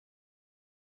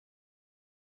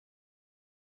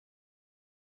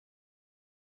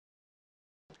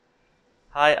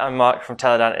Hi, I'm Mark from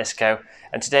Teledyne ISCO,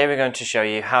 and today we're going to show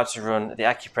you how to run the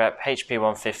ACCQPrep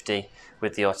HP150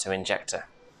 with the Autoinjector.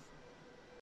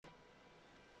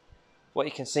 What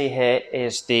you can see here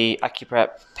is the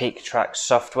ACCQPrep Peak Track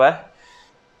software.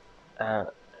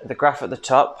 The graph at the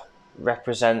top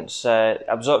represents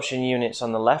absorption units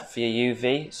on the left for your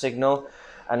UV signal,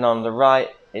 and on the right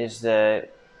is the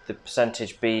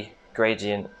percentage B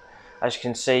gradient. As you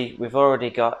can see, we've already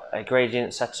got a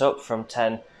gradient set up from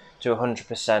 10 to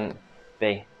 100%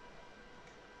 B.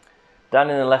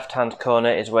 Down in the left hand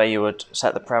corner is where you would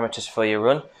set the parameters for your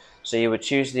run. So you would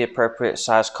choose the appropriate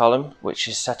size column, which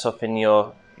is set up in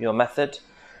your method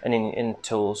and in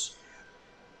tools.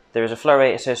 There is a flow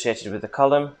rate associated with the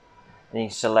column, and you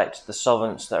select the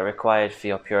solvents that are required for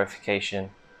your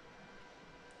purification.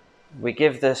 We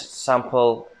give this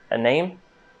sample a name,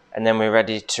 and then we're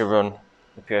ready to run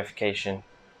the purification.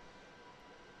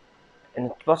 In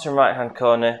the bottom right hand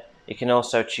corner, you can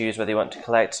also choose whether you want to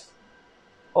collect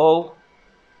all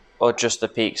or just the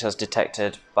peaks as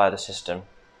detected by the system.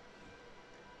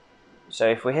 So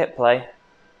if we hit play,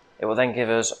 it will then give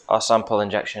us our sample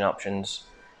injection options.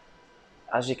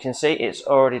 As you can see, it's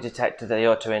already detected that the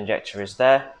auto-injector is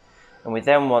there, and we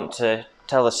then want to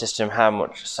tell the system how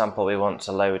much sample we want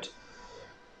to load.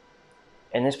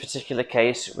 In this particular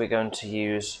case, we're going to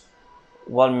use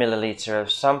 1 milliliter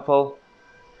of sample,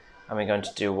 and we're going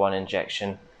to do 1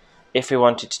 injection. If we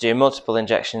wanted to do multiple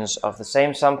injections of the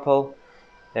same sample,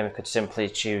 then we could simply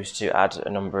choose to add a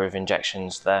number of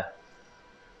injections there.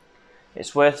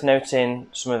 It's worth noting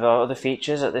some of our other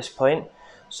features at this point.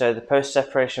 So the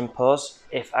post-separation pause,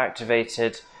 if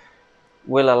activated,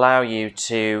 will allow you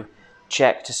to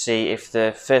check to see if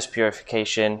the first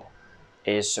purification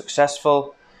is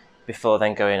successful before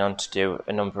then going on to do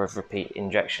a number of repeat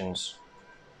injections.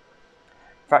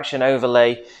 Fraction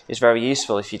overlay is very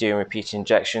useful if you're doing repeat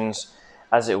injections,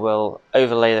 as it will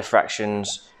overlay the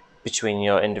fractions between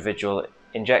your individual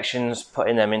injections,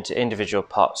 putting them into individual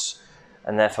pots,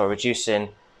 and therefore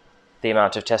reducing the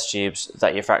amount of test tubes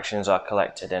that your fractions are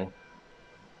collected in.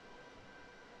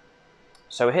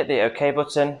 So we hit the OK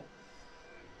button,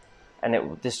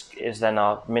 and this is then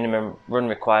our minimum run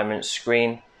requirements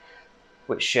screen,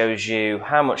 which shows you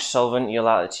how much solvent you're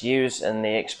allowed to use and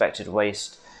the expected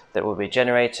waste that will be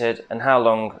generated and how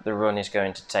long the run is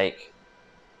going to take.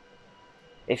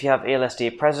 If you have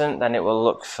ELSD present, then it will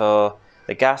look for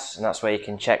the gas, and that's where you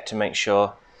can check to make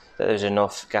sure that there's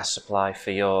enough gas supply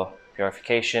for your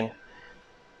purification.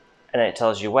 And then it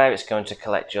tells you where it's going to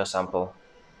collect your sample.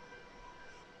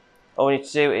 All we need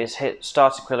to do is hit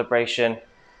start equilibration,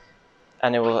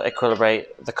 and it will equilibrate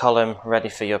the column ready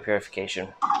for your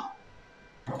purification.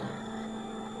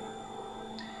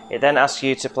 It then asks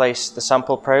you to place the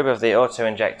sample probe of the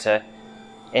auto-injector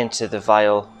into the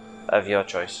vial of your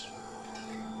choice.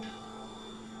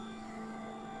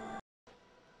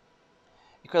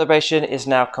 Equilibration is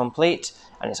now complete,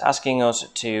 and it's asking us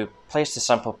to place the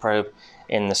sample probe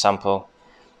in the sample.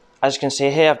 As you can see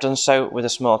here, I've done so with a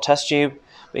small test tube,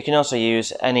 but you can also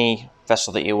use any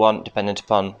vessel that you want dependent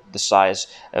upon the size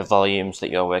of volumes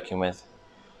that you're working with.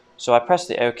 So I press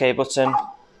the OK button,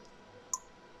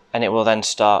 and it will then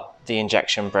start the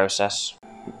injection process.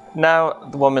 Now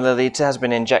the 1 milliliter has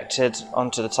been injected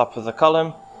onto the top of the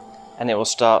column, and it will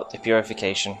start the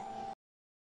purification.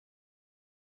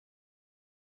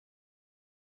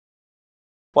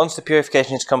 Once the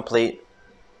purification is complete,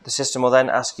 the system will then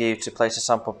ask you to place a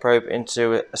sample probe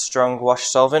into a strong wash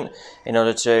solvent in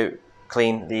order to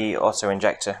clean the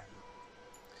auto-injector.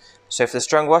 So for the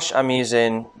strong wash, I'm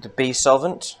using the B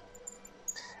solvent.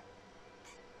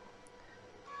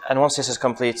 And once this is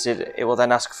completed, it will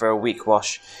then ask for a weak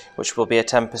wash, which will be a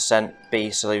 10% B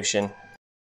solution.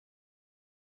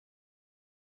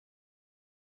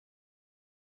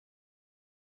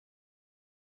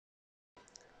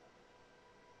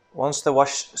 Once the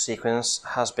wash sequence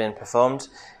has been performed,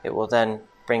 it will then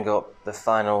bring up the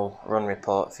final run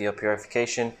report for your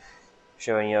purification,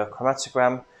 showing your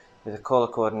chromatogram with the color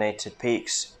coordinated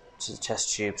peaks to the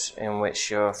test tubes in which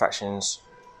your fractions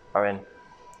are in.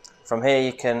 From here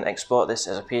you can export this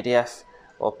as a PDF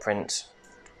or print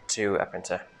to a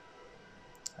printer.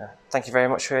 Thank you very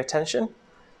much for your attention,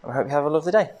 and I hope you have a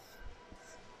lovely day.